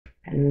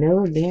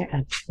Hello there,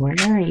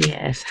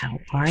 Aquarius. How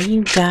are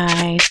you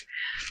guys?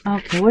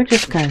 Okay, we're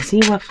just gonna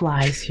see what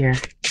flies here.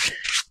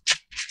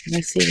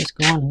 Let's see what's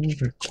going on with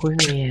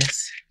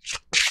Aquarius.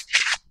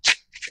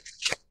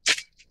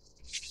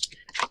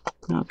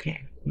 Okay,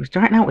 we're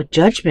starting out with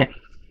judgment.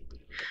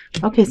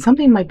 Okay,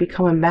 something might be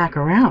coming back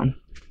around.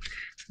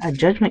 A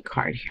judgment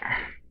card here.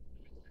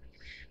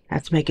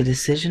 Have to make a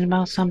decision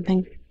about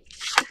something.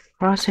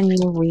 Crossing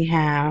you, we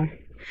have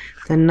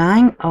the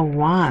Nine of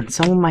Wands.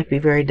 Someone might be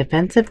very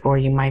defensive, or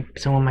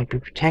someone might be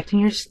protecting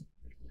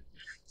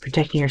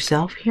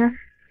yourself here.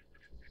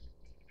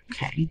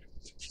 Okay.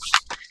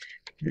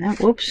 And then,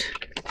 whoops.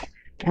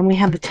 And we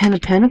have the Ten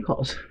of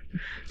Pentacles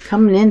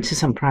coming into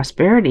some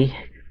prosperity,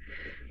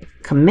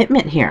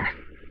 commitment here.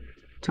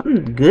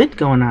 Something good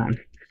going on.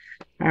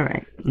 All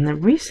right. In the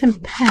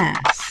recent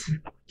past,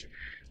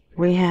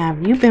 we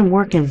have you've been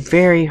working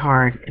very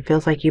hard. It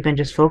feels like you've been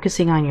just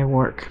focusing on your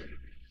work.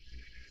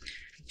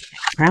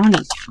 Rounding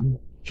down,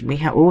 we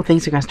have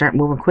things are going to start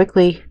moving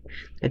quickly.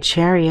 The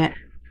Chariot,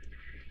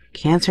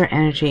 Cancer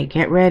energy.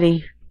 Get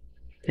ready.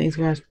 Things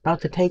are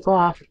about to take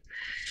off.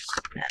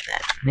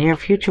 Near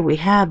future, we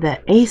have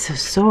the Ace of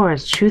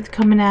Swords, truth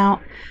coming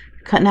out,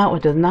 cutting out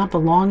what does not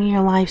belong in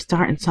your life,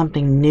 starting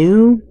something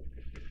new.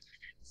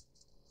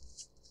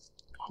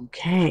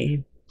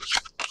 Okay.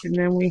 And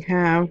then we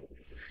have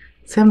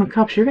Seven of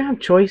Cups. You're going to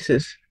have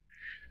choices.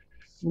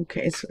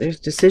 Okay, so there's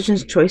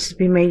decisions, choices to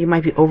be made. You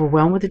might be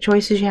overwhelmed with the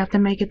choices you have to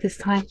make at this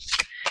time.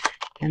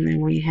 And then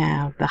we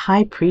have the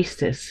High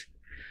Priestess.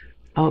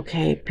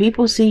 Okay,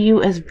 people see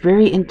you as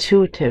very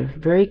intuitive,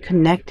 very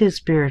connected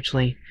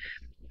spiritually.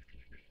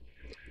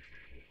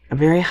 A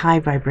very high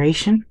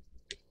vibration.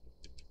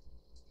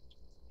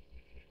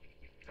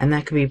 And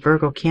that could be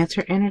Virgo,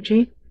 Cancer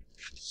energy.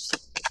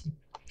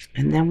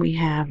 And then we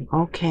have,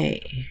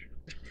 okay,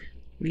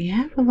 we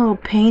have a little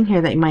pain here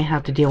that you might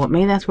have to deal with.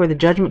 Maybe that's where the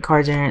Judgment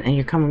cards are and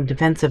you're coming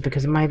defensive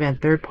because it might have been a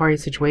third-party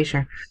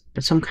situation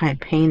or some kind of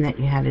pain that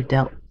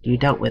you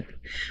dealt with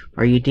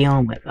or you're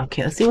dealing with.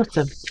 Okay, let's see what's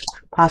the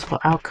possible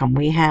outcome.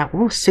 We have,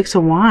 Six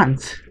of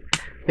Wands.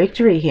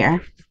 Victory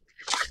here.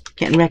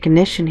 Getting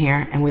recognition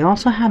here. And we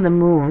also have the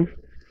Moon.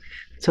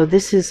 So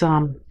this is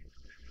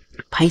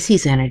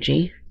Pisces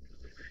energy.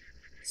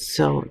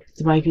 So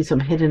there might be some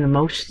hidden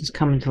emotions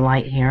coming to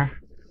light here.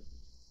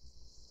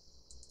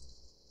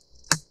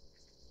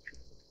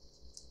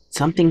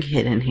 Something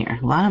hidden here.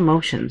 A lot of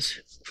emotions.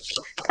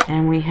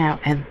 And we have,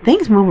 and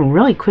things moving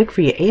really quick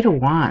for you. Eight of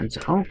Wands.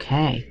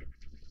 Okay.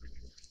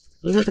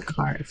 Those are the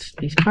cards.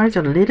 These cards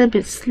are a little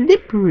bit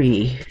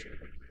slippery.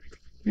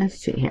 Let's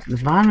see here.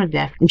 The bottom of the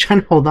deck. I'm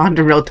trying to hold on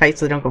to real tight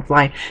so they don't go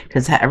flying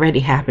because that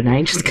already happened.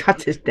 I just got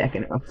this deck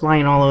and it went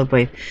flying all over the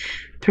place.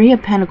 Three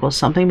of Pentacles.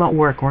 Something about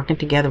work. Working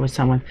together with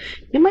someone.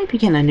 You might be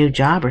getting a new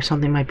job or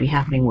something might be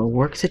happening with a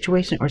work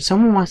situation or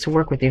someone wants to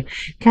work with you.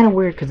 Kind of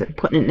weird because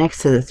putting it next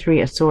to the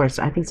Three of Swords.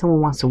 I think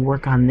someone wants to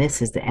work on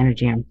this is the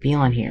energy I'm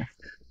feeling here.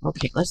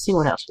 Okay, let's see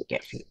what else we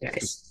get for you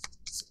guys.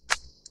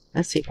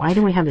 Let's see. Why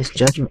do we have this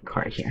Judgment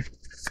card here?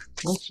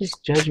 What's this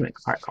Judgment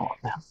card all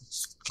about?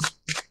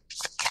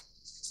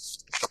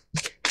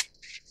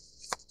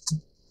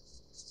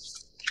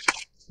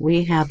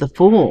 We have the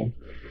Fool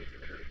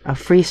of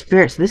Free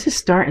Spirits. This is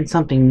starting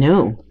something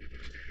new.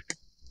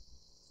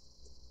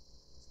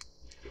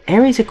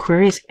 Aries,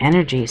 Aquarius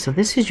energy. So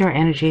this is your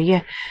energy.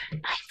 Yeah,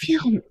 I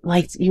feel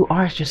like you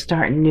are just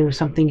starting new.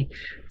 Something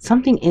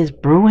is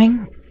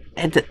brewing.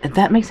 If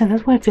that makes sense.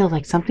 That's what it feels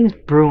like. Something's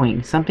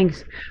brewing.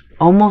 Something's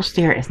almost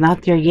there. It's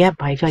not there yet,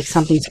 but I feel like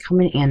something's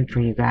coming in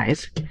for you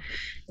guys.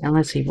 And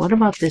let's see. What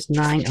about this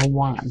Nine of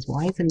Wands?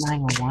 Why is the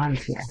Nine of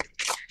Wands here?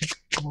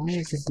 Why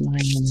is this Nine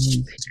of Wands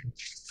here?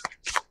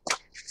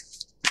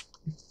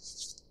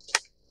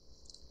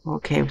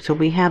 Okay, so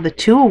we have the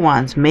Two of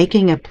Wands,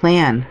 making a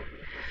plan.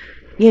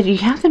 Yeah, you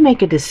have to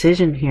make a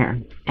decision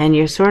here. And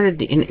you're sort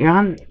of, you're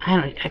on,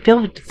 I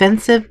feel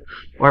defensive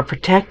or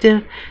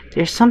protective.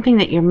 There's something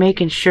that you're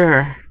making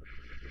sure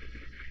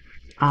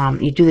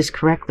you do this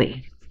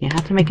correctly. You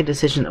have to make a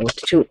decision.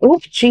 Oh,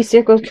 geez,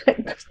 there goes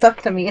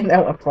stuff to me and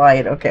that will apply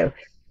it. Okay,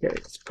 here,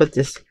 let's put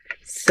this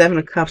Seven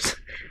of Cups.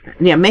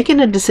 Yeah, making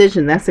a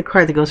decision. That's the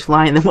card that goes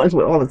flying. The ones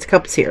with all its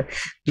cups here.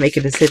 Make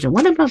a decision.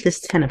 What about this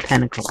Ten of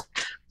Pentacles?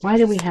 Why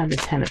do we have the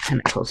Ten of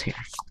Pentacles here?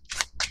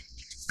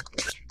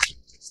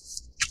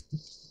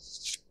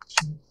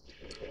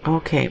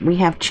 Okay, we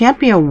have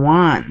Champion of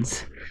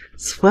Wands.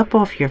 Swept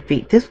off your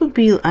feet. This would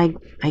be,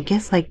 I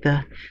guess, like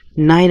the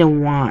Knight of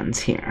Wands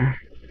here.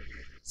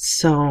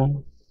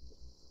 So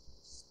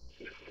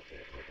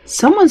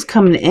someone's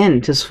coming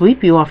in to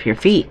sweep you off your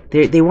feet.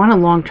 They want a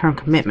long-term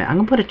commitment. I'm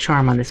going to put a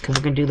charm on this because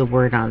we're going to do the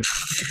word on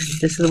this.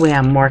 This is the way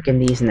I'm marking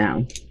these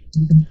now.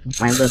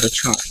 My little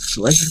charm.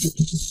 So let's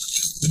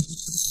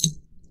see.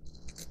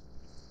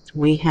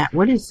 We have,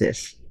 what is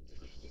this?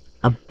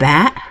 A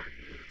bat?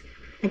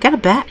 I got a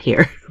bat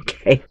here.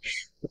 Okay.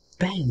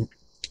 Bang.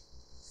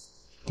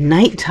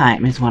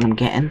 Nighttime is what I'm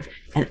getting.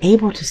 And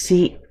able to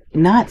see,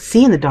 not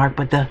see in the dark,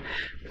 but the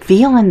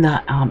feeling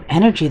the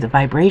energy, the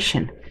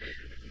vibration.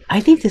 I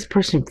think this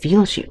person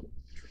feels you.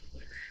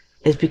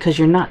 is because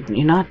you're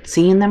not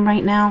seeing them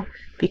right now,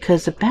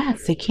 because the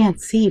bats, they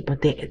can't see,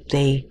 but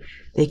they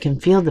can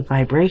feel the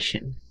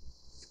vibration.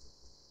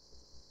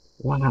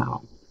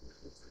 Wow.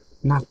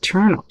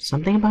 Nocturnal.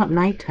 Something about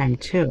nighttime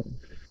too.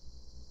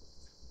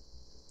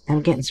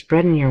 I'm getting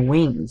spread in your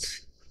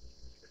wings.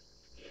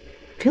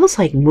 Feels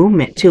like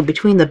movement too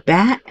between the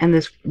bat and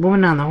this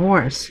woman on the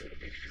horse.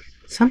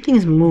 Something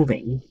is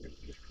moving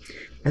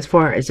as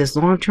far as this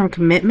long-term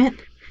commitment,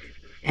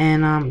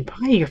 and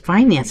probably your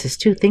finances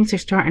too. Things are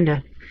starting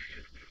to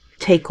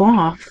take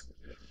off.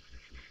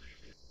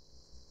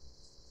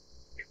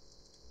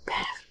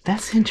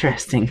 That's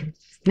interesting.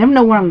 Never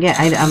know where I'm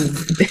getting.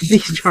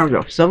 These charms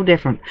are so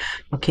different.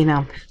 Okay,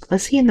 now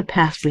let's see. In the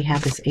past, we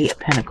have this Eight of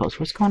Pentacles.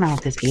 What's going on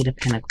with this Eight of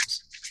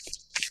Pentacles?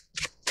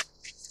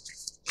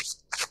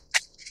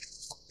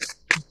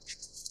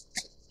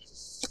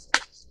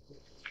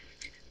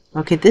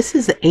 Okay, this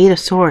is the Eight of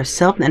Swords,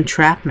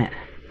 self-entrapment.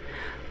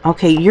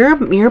 Okay,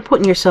 you're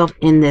putting yourself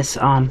in this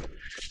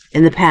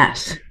in the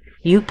past.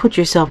 You put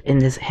yourself in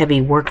this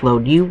heavy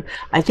workload.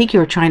 I think you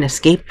were trying to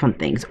escape from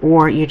things,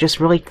 or you're just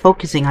really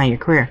focusing on your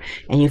career,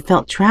 and you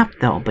felt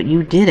trapped though, but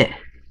you did it.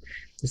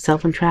 The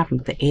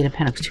self-entrapment, the Eight of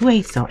Pentacles. 2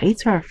 eights though.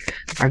 Eights are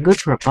good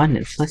for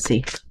abundance. Let's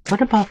see.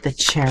 What about the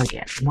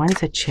Chariot? Why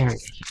is the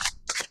Chariot here?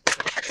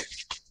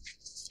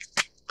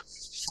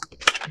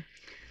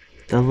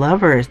 The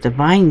Lovers,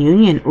 divine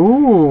union.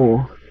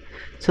 Ooh.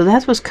 So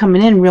that's what's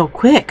coming in real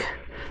quick.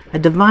 A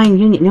divine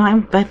union. You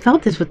know, I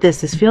felt this with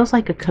this. This feels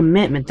like a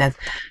commitment that's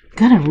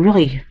gonna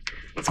really,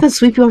 it's gonna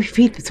sweep you off your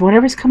feet. So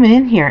whatever's coming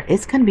in here,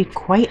 it's gonna be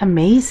quite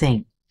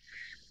amazing.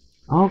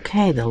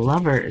 Okay, the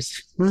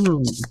Lovers. Hey,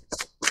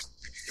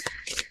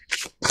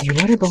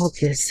 what about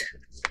this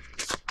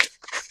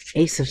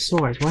Ace of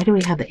Swords? Why do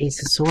we have the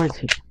Ace of Swords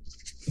here?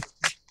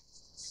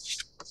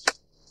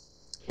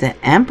 The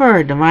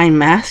Emperor, divine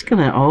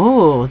masculine.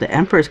 Oh, the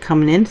Emperor is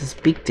coming in to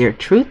speak their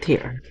truth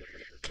here.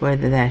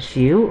 Whether that's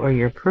you or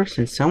your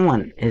person,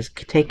 someone is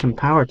taking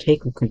power,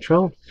 taking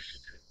control.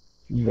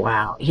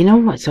 Wow. You know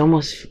what's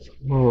almost...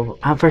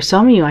 for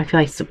some of you, I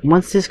feel like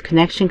once this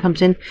connection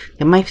comes in,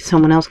 there might be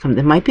someone else come.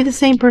 It might be the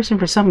same person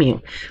for some of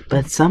you.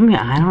 But some of you,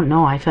 I don't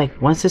know. I feel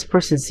like once this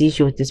person sees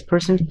you with this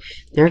person,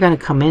 they're going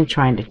to come in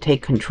trying to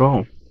take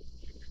control.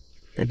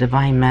 The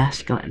divine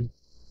masculine.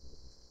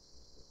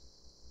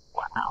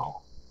 Wow.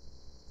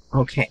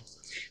 Okay,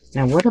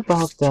 now what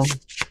about the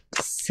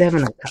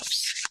Seven of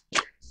Cups?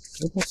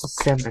 What about the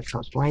Seven of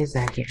Cups? Why is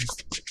that here?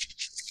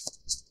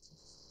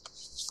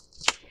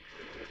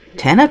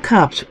 Ten of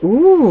Cups.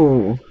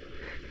 Ooh,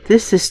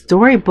 this is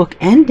storybook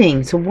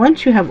ending. So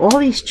once you have all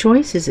these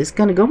choices, it's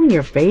going to go in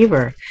your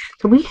favor.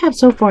 So we have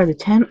so far the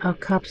Ten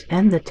of Cups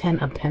and the Ten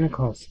of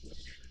Pentacles.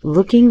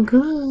 Looking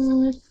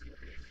good.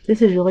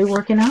 This is really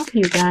working out for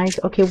you guys.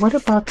 Okay, what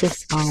about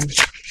this,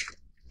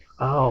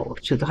 oh,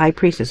 to the High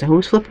Priestess. And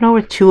who's flipping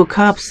over? Two of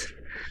Cups.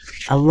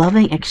 A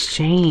loving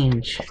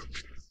exchange.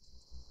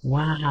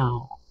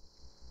 Wow.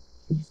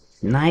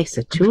 Nice.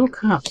 The Two of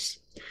Cups.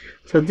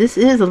 So this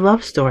is a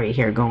love story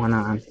here going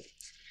on.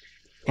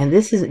 And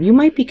this is, you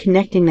might be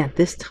connecting at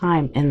this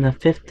time in the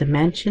fifth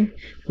dimension.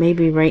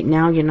 Maybe right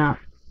now you're not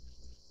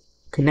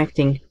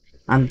connecting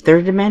on the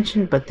third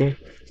dimension, but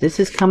this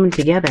is coming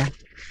together.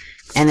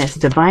 And it's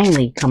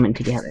divinely coming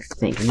together.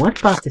 Thinking, what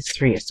about this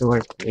Three of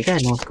Swords? We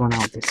gotta know what's going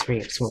on with this Three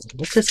of Swords.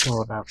 What's this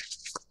all about?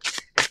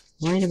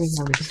 Why do we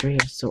have this Three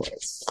of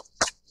Swords?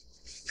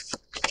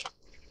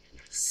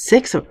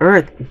 Six of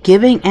Earth,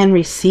 giving and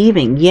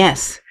receiving.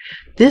 Yes,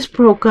 this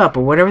broke up,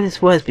 or whatever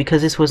this was,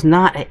 because this was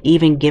not an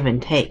even give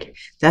and take.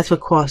 That's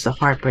what caused the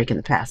heartbreak in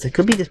the past. It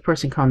could be this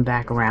person coming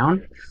back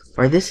around,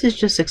 or this is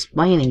just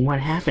explaining what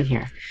happened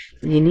here.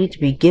 You need to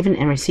be giving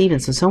and receiving.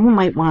 So someone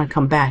might want to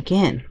come back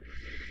in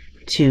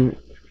to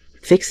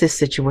fix this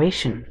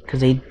situation because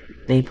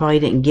they probably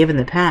didn't give in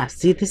the past.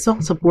 See, this is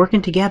also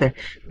working together.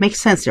 Makes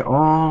sense. They're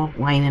all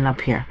lining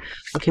up here.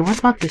 Okay, what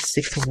about this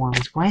Six of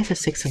Wands? Why is the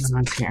Six of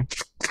Wands here?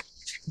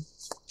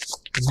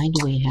 Why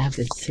do we have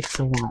this Six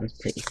of Wands,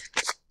 please?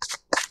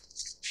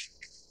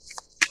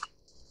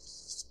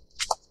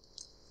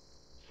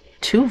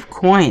 Two of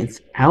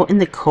Coins, out in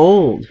the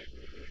cold.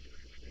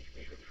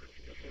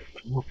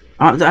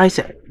 Oh, did I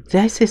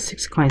say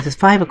Six of Coins? It's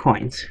Five of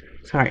Coins.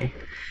 Sorry.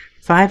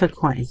 Five of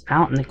Coins,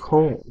 out in the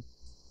cold.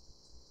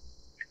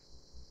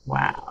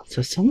 Wow.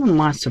 So someone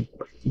wants to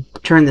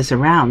turn this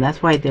around.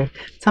 That's why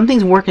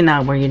something's working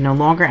out where you're no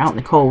longer out in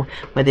the cold.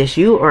 Whether it's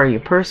you or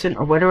your person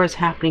or whatever is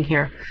happening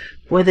here.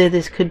 Whether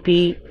this could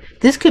be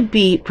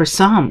for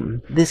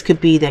some. This could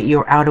be that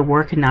you're out of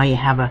work and now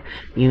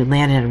you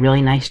landed a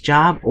really nice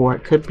job. Or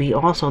it could be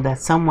also that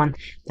someone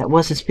that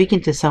wasn't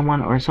speaking to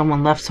someone or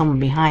someone left someone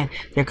behind,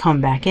 they're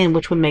coming back in,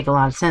 which would make a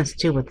lot of sense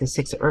too with the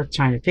Six of Earth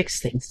trying to fix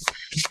things.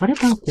 What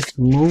about this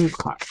Moon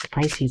card,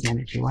 Pisces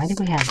energy? Why do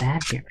we have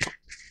that here?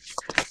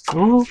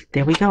 Oh,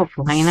 there we go,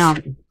 flying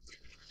out.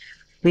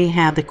 We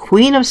have the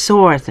Queen of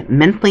Swords,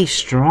 mentally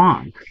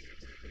strong.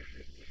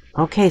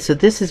 Okay, so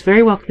this is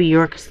very well could be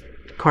your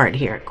card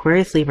here.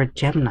 Aquarius, Libra,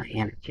 Gemini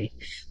energy.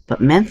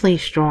 But mentally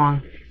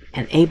strong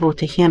and able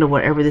to handle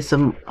whatever this.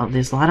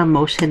 There's a lot of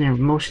emotion and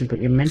emotions, but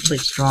you're mentally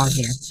strong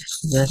here.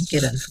 Let's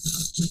get a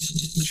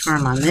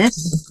charm on this.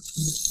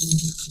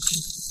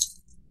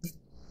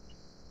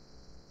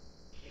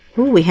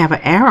 Ooh, we have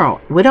an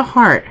arrow with a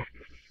heart.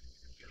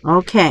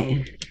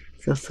 Okay,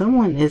 so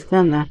someone is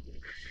gonna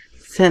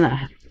send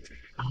a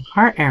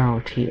heart arrow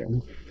to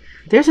you.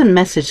 There's a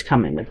message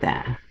coming with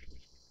that.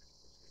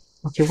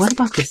 Okay, what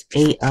about this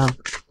Eight of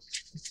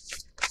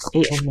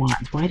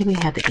Wands? Why do we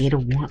have the Eight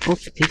of Wands? Oh,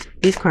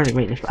 these cards are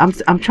ready.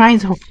 I'm trying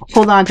to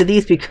hold on to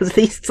these because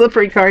these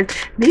slippery cards,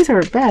 these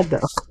are bad though.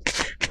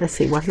 Let's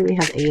see, why do we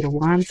have the Eight of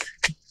Wands?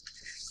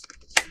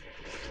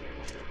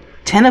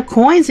 Ten of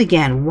Coins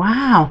again.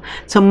 Wow.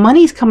 So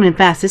money's coming in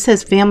fast. This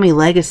says family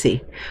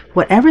legacy.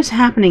 Whatever's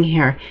happening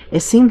here, it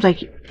seems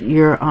like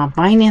your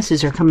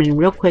finances are coming in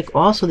real quick.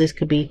 Also, this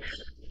could be,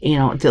 you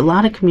know, a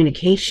lot of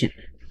communication.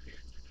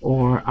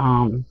 Or,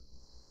 wow,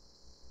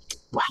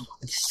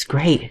 this is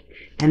great.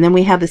 And then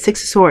we have the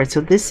Six of Swords.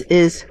 So this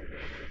is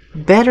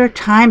better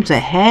times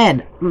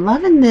ahead. I'm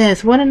loving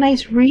this. What a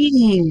nice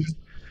reading.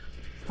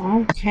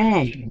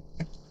 Okay.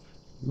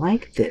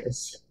 Like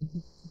this.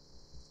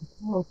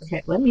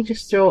 Okay, let me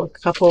just throw a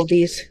couple of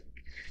these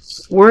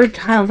word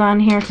tiles on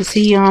here to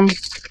see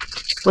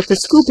what the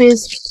scoop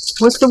is.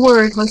 What's the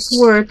word? What's the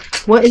word?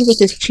 What is with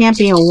this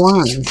Champion of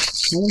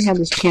Wands? What do we have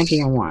this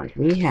Champion of Wands?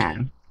 We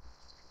have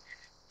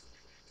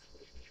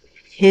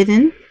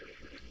hidden,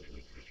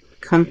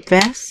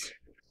 confess.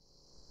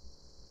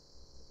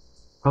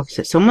 Okay,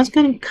 so someone's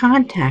going to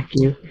contact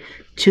you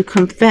to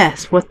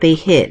confess what they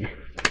hid.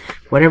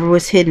 Whatever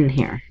was hidden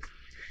here.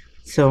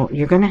 So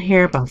you're going to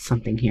hear about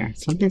something here.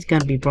 Something's going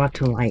to be brought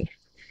to light.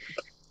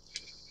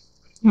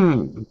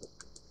 I'm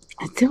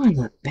doing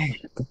the bat.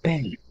 The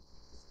bat.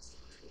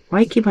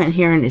 Why I keep on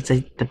hearing it's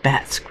like the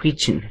bat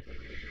screeching.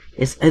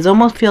 It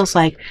almost feels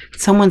like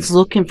someone's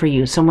looking for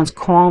you. Someone's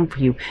calling for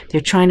you.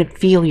 They're trying to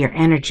feel your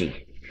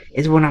energy.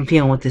 Is what I'm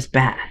feeling with this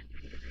bat.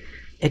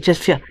 It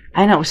just feels...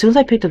 I know. As soon as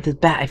I picked up this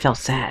bat, I felt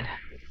sad.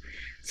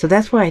 So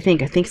that's what I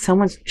think. I think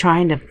someone's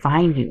trying to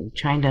find you.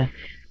 Trying to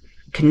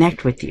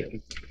connect with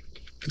you.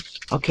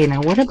 Okay,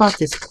 now what about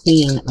this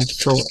Queen of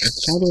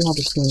Swords? How do we have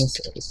the Queen of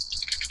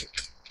Swords?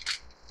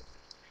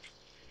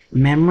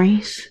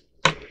 Memories.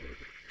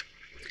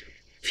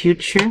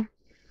 Future.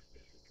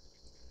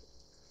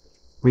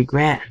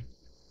 Regret.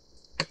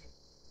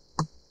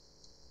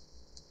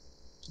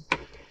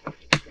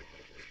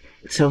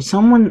 So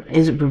someone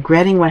is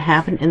regretting what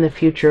happened in the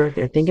future.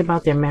 They're thinking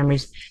about their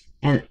memories.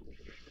 And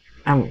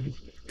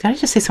did I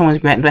just say someone's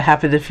regretting what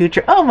happened in the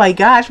future? Oh my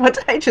gosh, what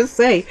did I just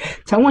say?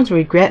 Someone's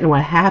regretting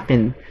what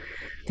happened.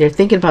 They're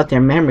thinking about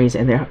their memories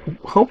and they're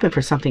hoping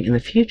for something in the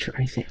future,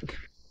 I think.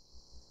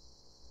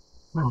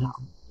 Wow.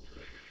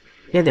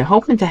 Yeah, they're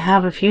hoping to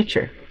have a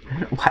future. I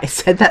don't know why I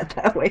said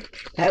that way.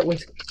 That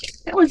was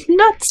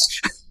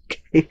nuts.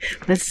 Okay,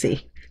 let's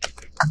see.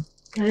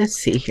 Let's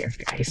see here,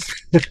 guys.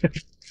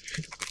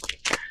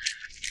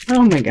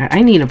 Oh my god,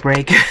 I need a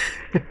break.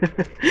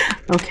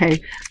 Okay,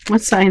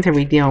 what signs are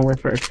we dealing with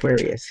for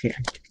Aquarius here?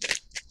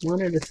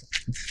 What are the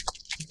signs?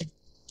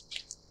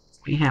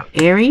 We have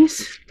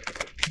Aries.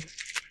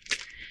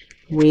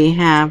 We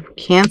have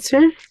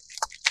Cancer.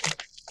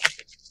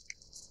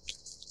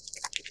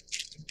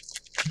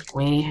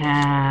 We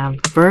have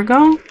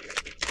Virgo.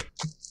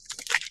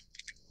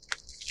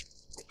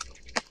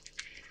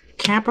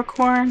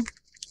 Capricorn.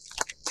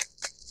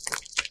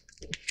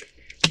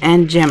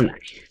 And Gemini.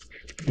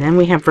 And then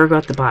we have Virgo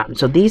at the bottom.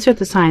 So these are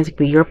the signs. It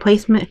could be your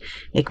placement.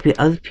 It could be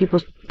other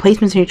people's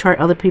placements in your chart,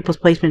 other people's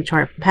placement in your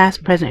chart,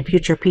 past, present, and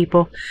future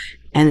people.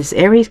 And it's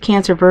Aries,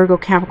 Cancer, Virgo,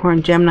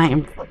 Capricorn,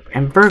 Gemini,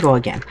 and Virgo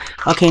again.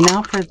 Okay,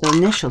 now for the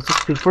initials. This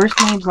could be first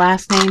names,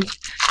 last names,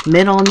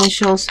 middle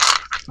initials.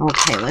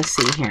 Okay, let's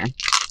see here.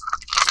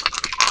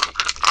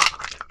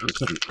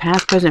 Okay,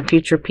 past, present,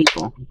 future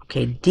people.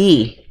 Okay,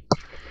 D,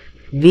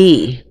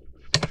 V,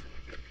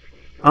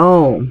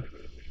 O,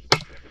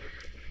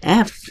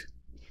 F,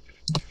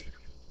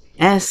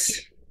 S,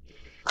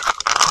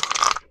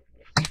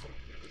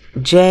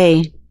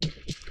 J,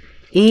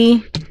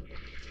 E,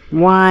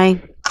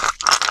 Y,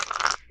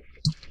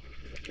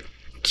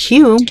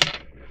 Q,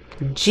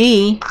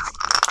 G,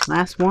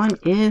 last one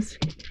is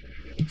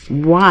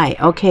Y.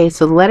 Okay,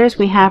 so the letters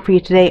we have for you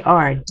today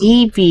are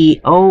D,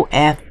 V, O,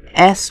 F,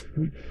 S,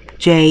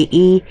 J,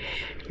 E,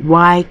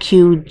 Y,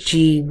 Q,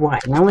 G, Y.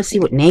 Now let's see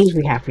what names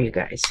we have for you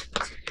guys.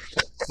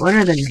 What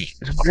are the names?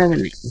 What are the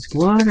names?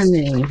 What are the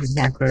names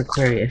we have for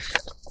Aquarius?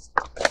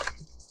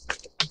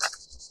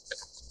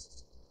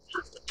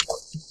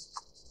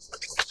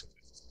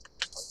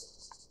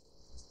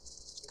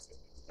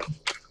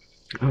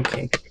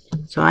 Okay,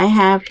 so I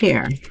have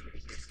here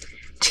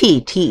T,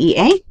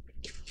 T-E-A,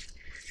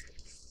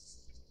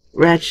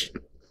 Rachel,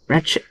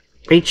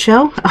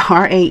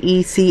 R-A-E-C-H-E-L-L-E,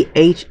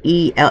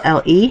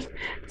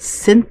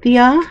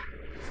 Cynthia,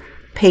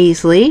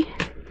 Paisley,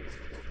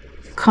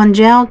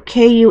 Kunjal,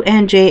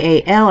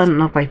 K-U-N-J-A-L, I don't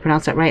know if I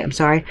pronounced that right, I'm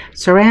sorry,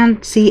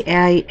 Saran,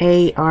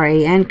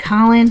 C-I-A-R-A-N,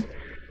 Colin,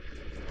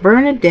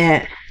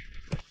 Bernadette,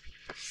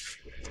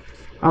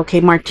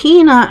 Okay,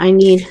 Martina, I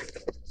need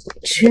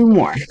 2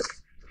 more.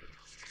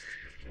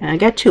 And I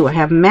got 2. I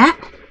have Matt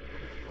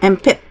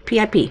and Pip,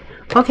 P-I-P.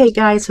 Okay,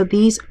 guys, so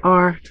these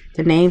are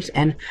the names.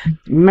 And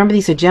remember,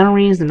 these are general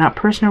readings. They're not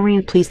personal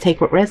readings. Please take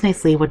what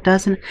resonates, leave what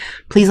doesn't.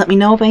 Please let me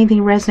know if anything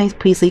resonates.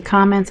 Please leave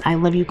comments. I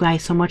love you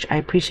guys so much. I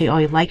appreciate all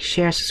your likes,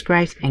 shares,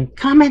 subscribes, and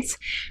comments.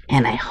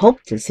 And I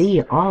hope to see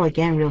you all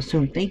again real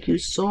soon. Thank you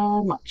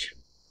so much.